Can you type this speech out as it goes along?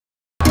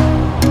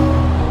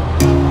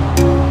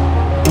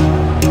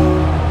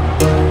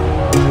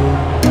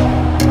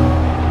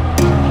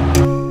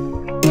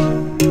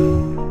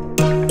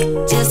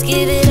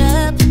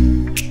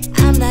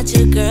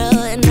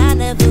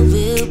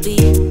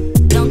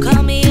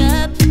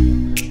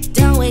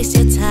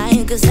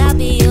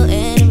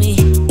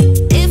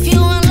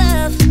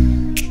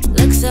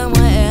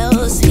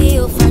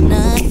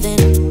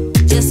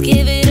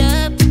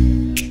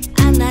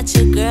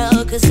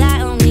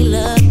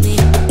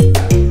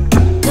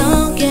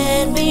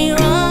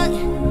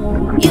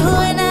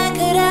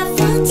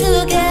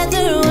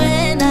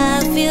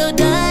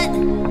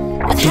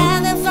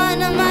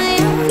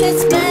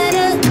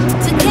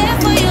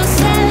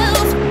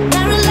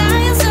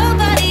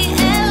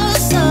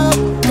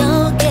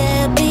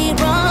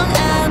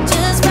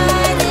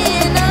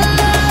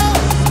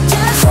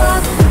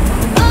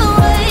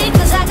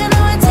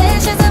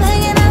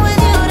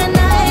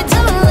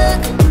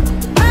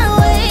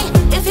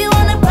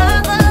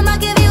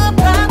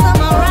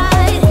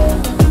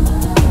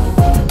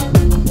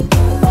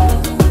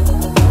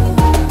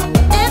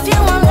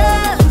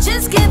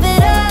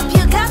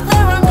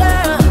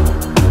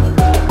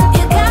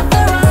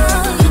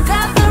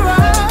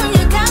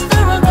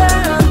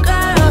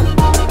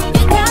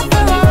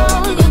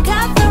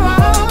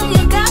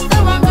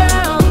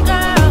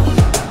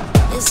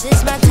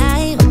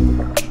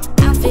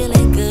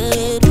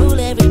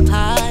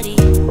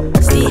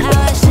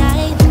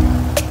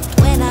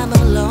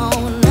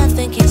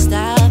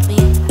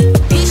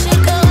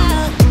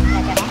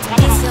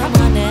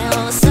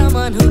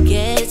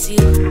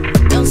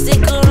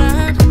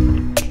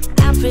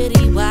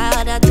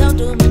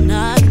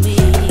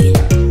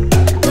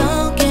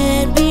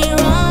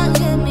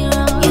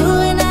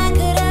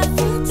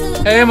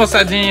aí,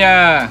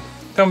 moçadinha,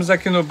 estamos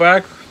aqui no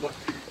barco.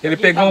 Ele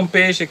pegou um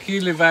peixe aqui,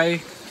 ele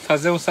vai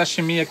fazer um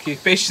sashimi aqui.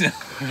 Peixe não.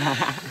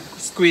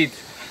 Squid.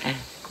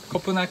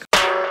 Copo na...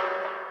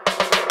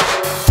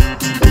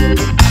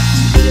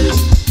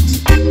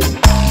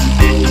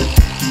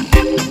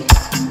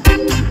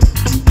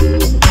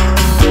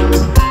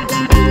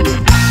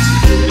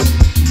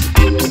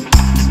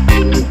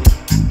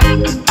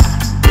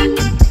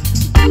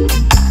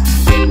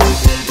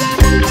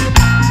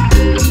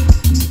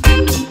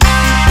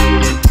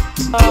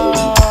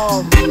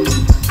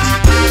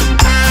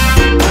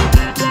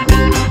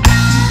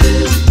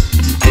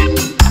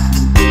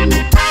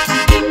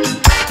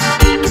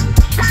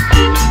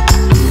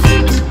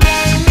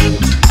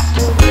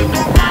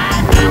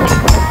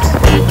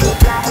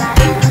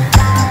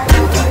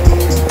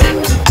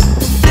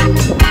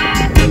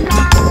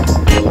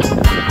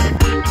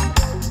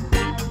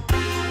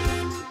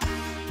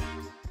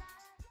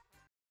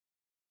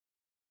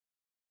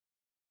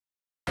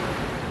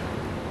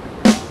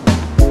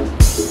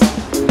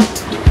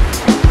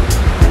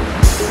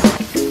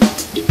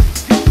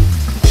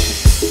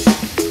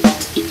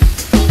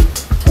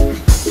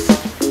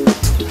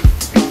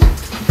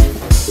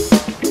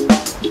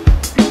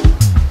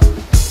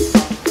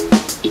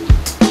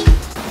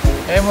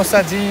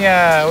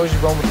 Moçadinha, hoje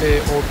vamos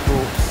ter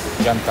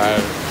outro jantar.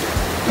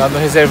 Nós não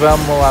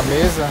reservamos a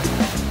mesa,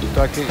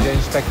 então aqui, a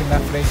gente está aqui na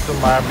frente do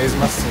mar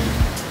mesmo assim.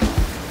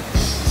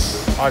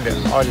 Olha,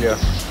 olha,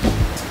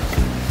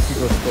 que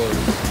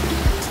gostoso.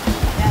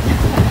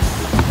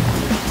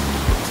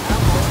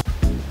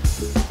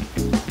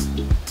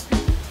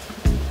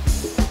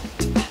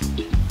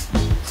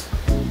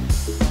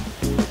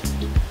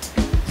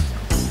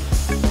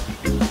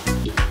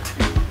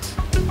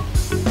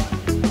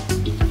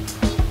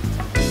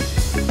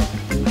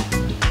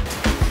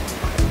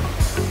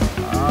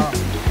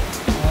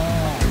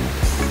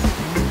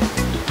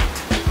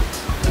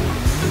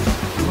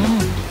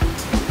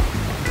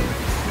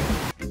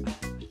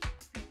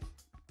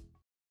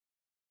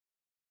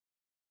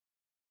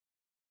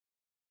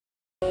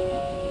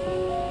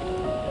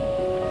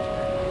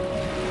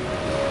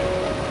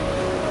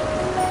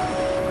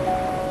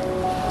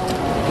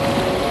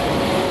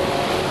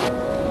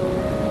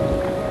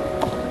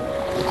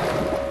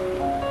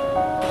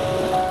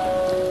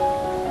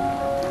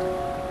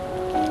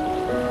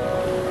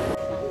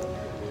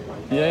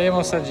 E aí,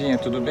 moçadinha,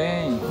 tudo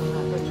bem?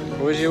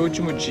 Hoje é o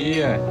último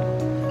dia.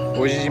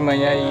 Hoje de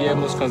manhã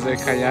íamos fazer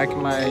caiaque,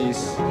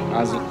 mas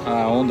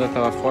a onda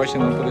estava forte e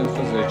não podemos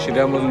fazer.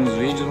 Tiramos uns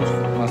vídeos,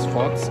 umas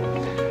fotos.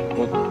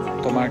 Vou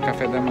tomar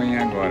café da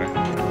manhã agora.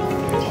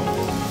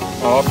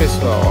 Ó,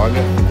 pessoal, olha,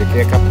 esse aqui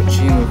é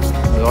cappuccino,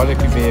 mas olha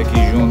que veio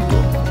aqui junto.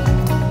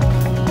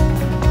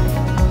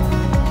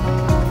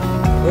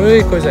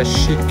 Ui, coisa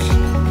chique.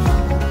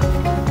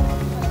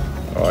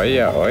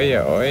 Olha,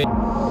 olha,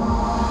 olha.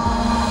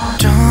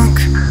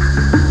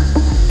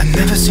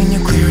 Never seen you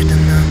clearer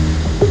than now.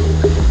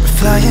 We're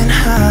flying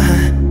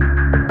high,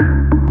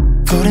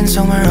 floating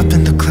somewhere up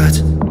in the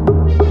clouds.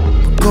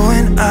 We're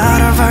going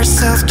out of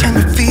ourselves, can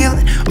you feel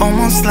it?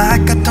 Almost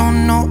like I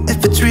don't know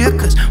if it's real.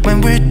 Cause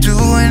when we're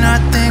doing our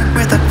thing,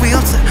 we're the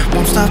wheels that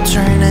won't stop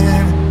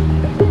turning.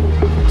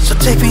 So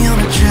take me on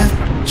a trip,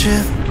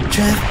 trip,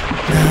 trip.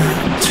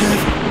 Now trip,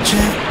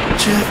 trip,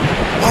 trip.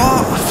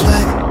 Oh,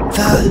 flick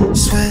the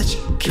switch,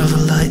 kill the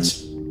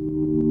lights.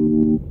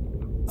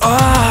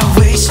 Oh,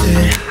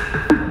 wasted.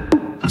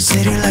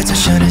 City lights are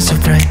shining so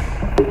bright.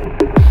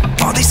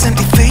 All these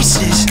empty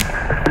faces,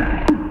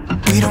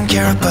 we don't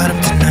care about them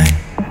tonight.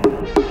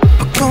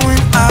 We're going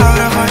out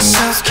of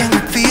ourselves, can you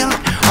feel it?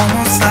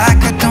 Almost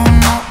like I don't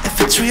know if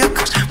it's real.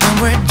 Cause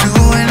when we're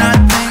doing our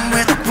thing,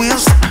 we're the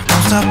wheels that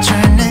won't stop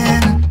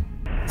turning.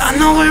 I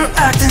know we're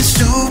acting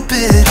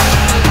stupid,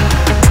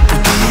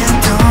 we're being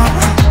dumb,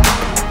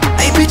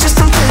 maybe just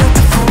a little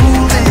bit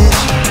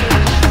foolish,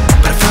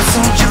 but I feel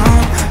so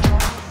young.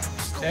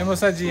 E aí,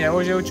 moçadinha,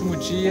 hoje é o último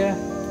dia.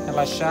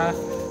 Relaxar,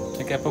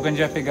 daqui a pouco a gente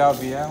vai pegar o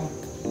avião.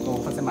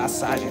 Vou fazer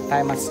massagem, tá?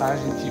 É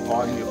massagem de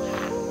óleo.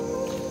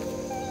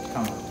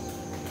 Calma.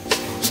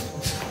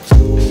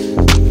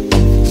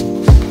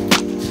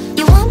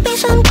 You want me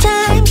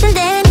sometimes and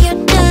then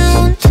you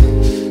don't.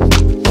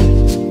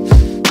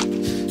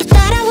 You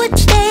thought I would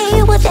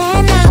stay, well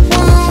then I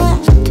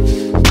won't.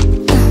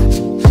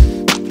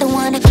 Don't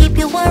wanna keep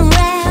you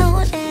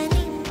around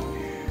anymore.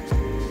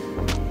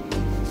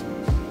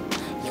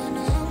 You're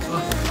no longer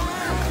alive.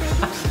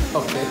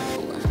 Ok.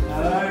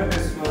 Ai,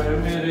 pessoal, eu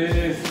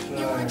mereço.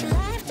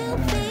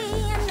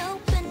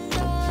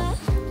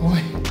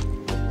 Oi.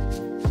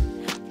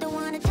 Don't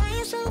wanna tie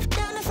yourself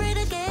down, afraid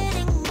of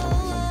getting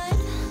bored.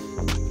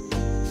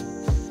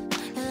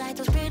 You're like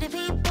those pretty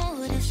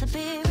people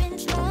disappear in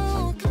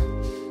smoke.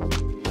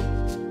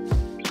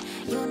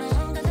 You're no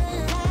longer the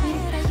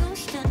light I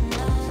used to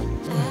know.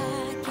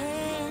 I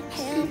can't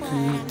help what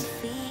I'm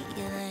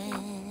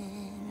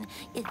feeling.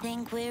 You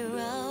think we're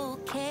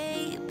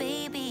okay,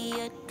 baby,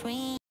 a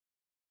dream.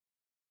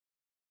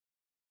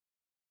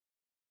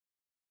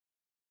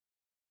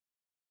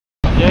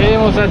 E aí,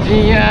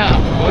 moçadinha,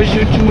 hoje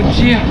é o último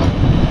dia.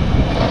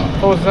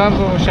 Tô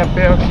usando o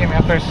chapéu que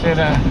minha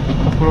parceira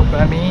comprou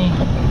pra mim.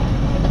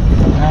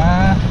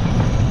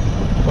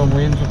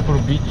 Estamos indo pro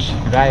beach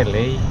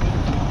Riley.